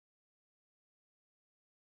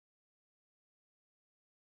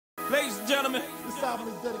ladies and gentlemen. This album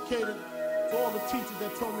is dedicated to all the teachers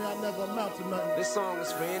that told me I never amount to nothing. This song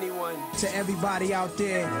is for anyone. To everybody out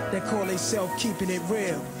there that call themselves keeping it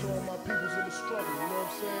real. To all my peoples in the struggle, you know what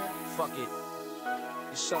I'm saying? Fuck it.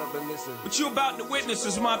 Just shut up and listen. What you about to witness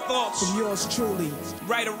is my thoughts. From yours truly.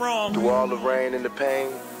 Right or wrong. Through all the rain and the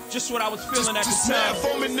pain. Just what I was feeling at the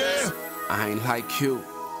time. I ain't like you,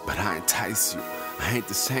 but I entice you. I ain't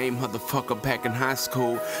the same motherfucker back in high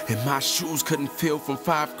school. And my shoes couldn't feel from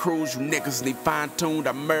 5 crews. You niggas need fine-tuned.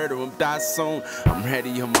 I murder them, die soon. I'm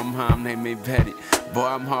ready on my mom, name me Betty. Boy,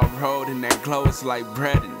 I'm hard road and that glow is like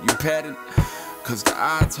breading. You betting? Cause the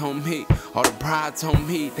odds on me, all the brides on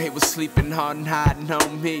me, they was sleeping hard and hiding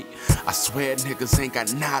on me. I swear niggas ain't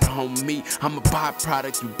got nada on me. I'm a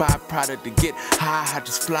byproduct, you byproduct to get high. I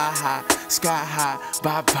just fly high, sky high,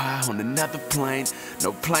 bye-bye on another plane.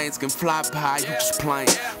 No planes can fly by, you just plain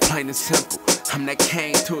and simple. I'm that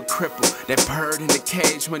cane to a cripple, that bird in the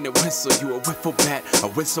cage when it whistle. You a whiffle bat, a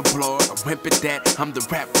whistleblower, a wimp at that. I'm the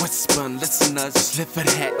rap whisperer, listeners, just live for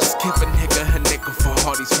that. Just give a nigga a nickel for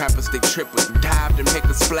all these rappers, they triple. You dive to make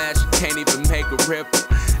a splash, you can't even make a ripple.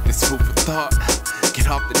 This food for thought, get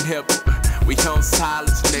off the nipple. We on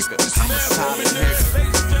silence, nigga, I'm a silent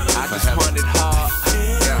nigga. I just want it hard,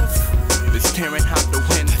 yeah. Been staring out the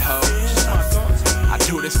window. I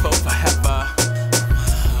do this for forever.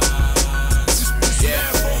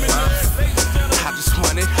 I just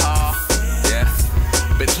want it all, yeah.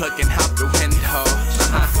 Been looking out the window.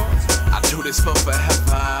 I do this for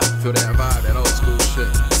forever. Feel that vibe, that old school shit.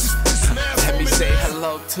 Let me say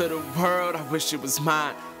hello to the world. I wish it was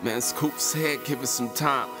mine. Man, Scoop said, give it some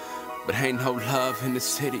time. But ain't no love in the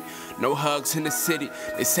city, no hugs in the city.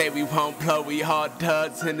 They say we won't blow, we all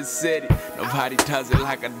duds in the city. Nobody does it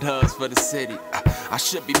like I does for the city. I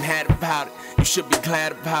should be mad about it, you should be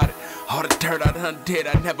glad about it. All the dirt I done did,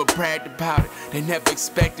 I never bragged about it. They never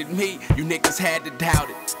expected me, you niggas had to doubt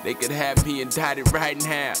it. They could have me indicted right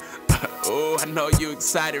now. Oh, I know you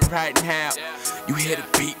excited right now. You hear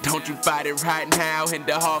the beat, don't you fight it right now. And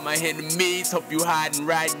to all my enemies, hope you hiding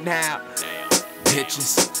right now.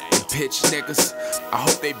 Bitches and bitch niggas, I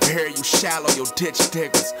hope they bury you shallow, your ditch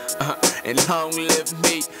diggers. And long live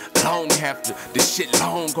me, long after this shit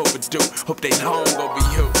long overdue. Hope they long over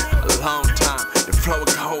you, a long time. The flow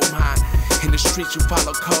of gold mine. In the streets you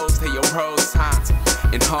follow codes, they your road signs.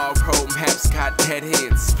 And hard road maps got dead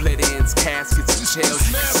ends, split ends, caskets and jails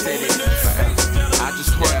you can sit in. I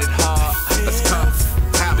just want it hard, let's go.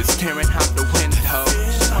 I've been staring out the window.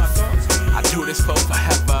 I do this for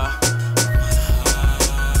forever.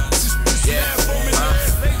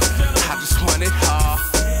 I just want it all,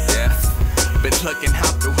 yeah. Been looking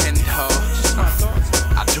out the window.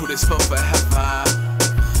 I do this for forever.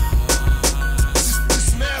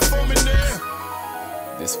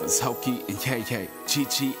 This was Hokey and Yay,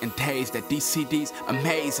 Gigi and Days. That these CDs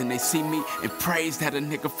amazing. They see me and praise that a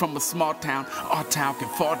nigga from a small town, our town can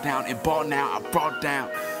fall down and ball now. I brought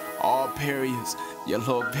down all periods. Your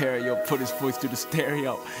little barrier put his voice through the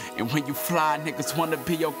stereo. And when you fly, niggas wanna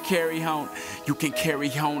be your carry-on. You can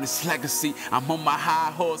carry on this legacy. I'm on my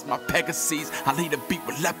high horse, my Pegasus. I lead a beat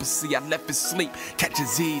with leprosy, I left it sleep. Catching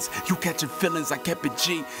Z's, you catching feelings, I kept it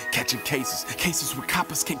G. Catching cases where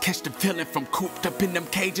coppers can catch the feeling. From cooped up in them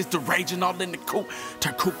cages, the raging all in the coop.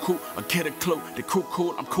 Turn cuckoo or get a clue. The crew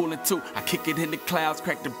cool, I'm coolin' too. I kick it in the clouds,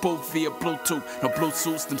 crack the booth via Bluetooth. No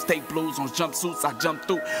Bluetooths, them state blues on jumpsuits, I jump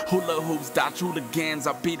through. Hula hoops, dodge hooligans.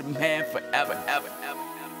 I'll be the man forever, ever.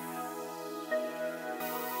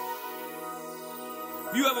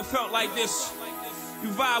 You ever felt like this? You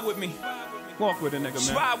vibe with me. Walk with a nigga,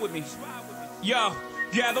 man. Ride with me. Yo,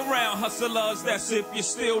 gather round, hustlers, that's if you're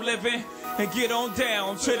still living. And get on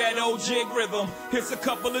down to that old jig rhythm. Here's a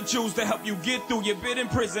couple of Jews to help you get through your bit in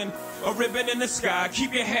prison. A ribbon in the sky,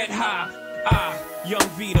 keep your head high. Young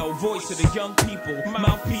Vito, voice of the young people,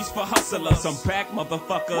 mouthpiece for hustlers. I'm back,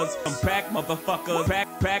 motherfuckers. I'm back, motherfuckers.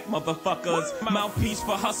 Back, motherfuckers. Mouthpiece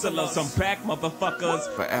for hustlers. I'm back, motherfuckers.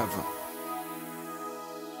 Forever.